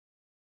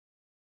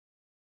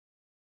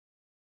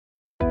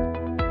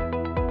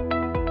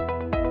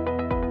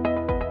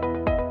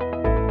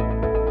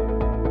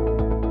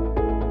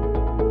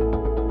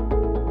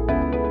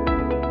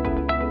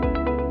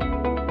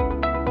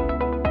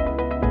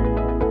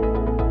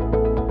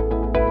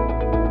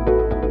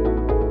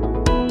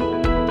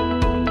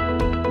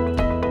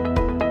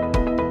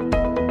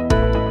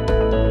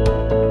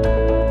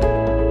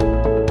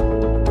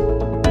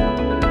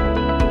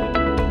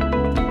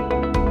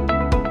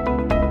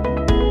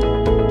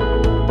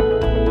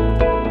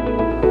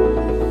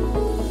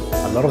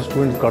lot of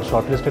students got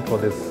shortlisted for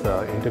this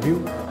interview.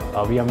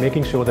 We are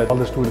making sure that all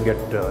the students get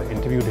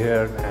interviewed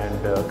here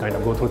and kind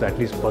of go through the at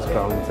least first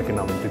round, second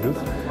round interviews.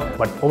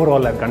 But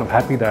overall, I'm kind of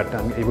happy that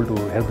I'm able to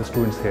help the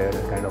students here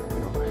and kind of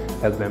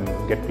help them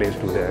get placed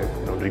to their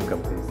dream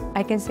companies.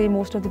 I can say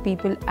most of the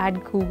people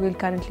at Google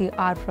currently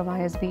are from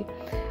ISB.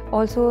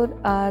 Also,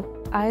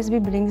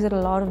 ISB brings in a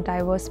lot of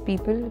diverse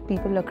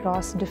people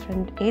across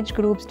different age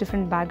groups,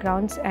 different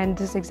backgrounds, and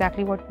this is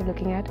exactly what we're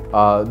looking at.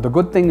 The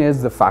good thing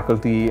is the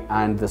faculty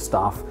and the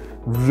staff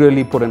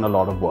really put in a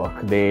lot of work.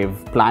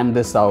 They've planned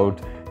this out,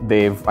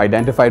 they've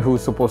identified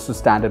who's supposed to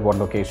stand at what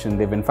location,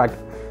 they've in fact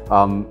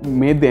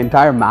made the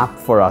entire map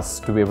for us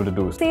to be able to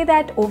do. Say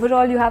that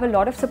overall you have a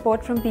lot of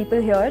support from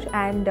people here,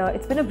 and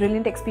it's been a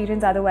brilliant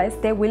experience. Otherwise,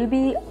 there will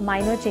be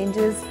minor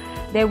changes.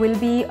 There will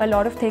be a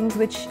lot of things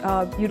which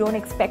you don't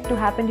expect to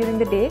happen during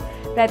the day.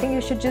 But I think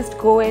you should just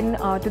go in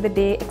to the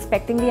day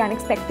expecting the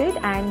unexpected,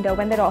 and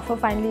when that offer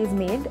finally is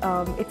made,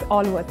 it's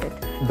all worth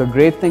it. The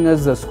great thing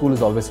is the school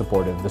is always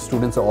supportive. The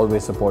students are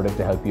always supportive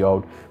to help you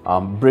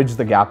out, bridge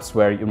the gaps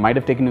where it might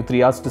have taken you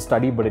 3 hours to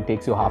study, but it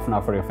takes you half an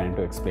hour for your friend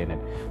to explain it.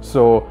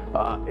 So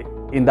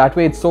in that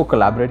way, it's so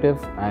collaborative,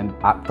 and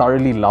I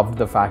thoroughly loved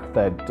the fact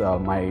that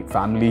my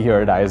family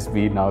here at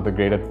ISB, now the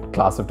graded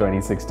class of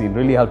 2016,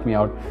 really helped me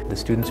out. The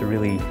students are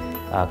really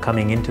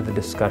coming into the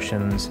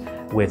discussions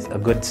with a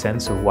good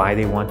sense of why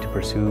they want to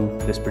pursue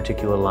this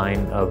particular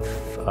line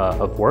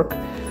of work,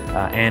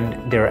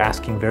 and they're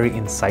asking very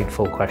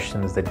insightful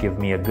questions that give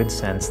me a good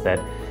sense that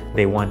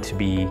they want to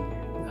be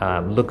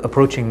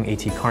approaching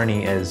A.T.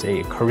 Kearney as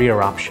a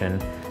career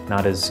option,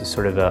 not as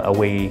sort of a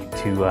way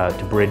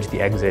to bridge the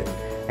exit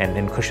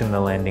and cushion the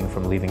landing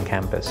from leaving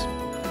campus.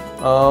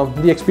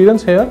 The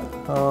experience here,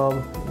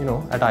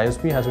 at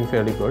ISB has been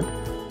fairly good.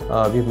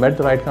 We've met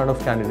the right kind of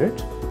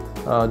candidates.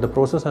 The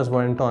process has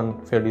went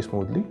on fairly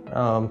smoothly.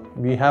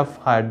 We have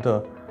hired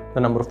the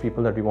number of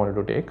people that we wanted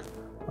to take.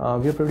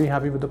 We are pretty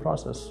happy with the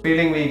process. The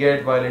feeling we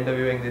get while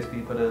interviewing these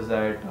people is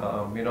that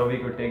we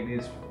could take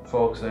these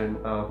folks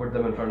and put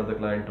them in front of the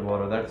client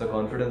tomorrow. That's the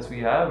confidence we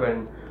have,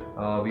 and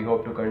we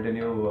hope to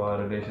continue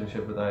our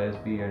relationship with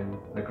ISB and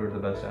recruit the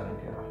best talent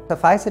here.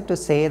 Suffice it to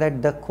say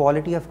that the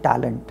quality of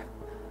talent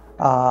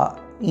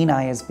in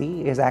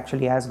ISB is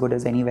actually as good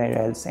as anywhere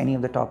else, any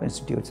of the top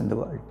institutes in the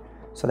world.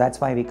 So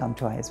that's why we come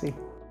to ISB.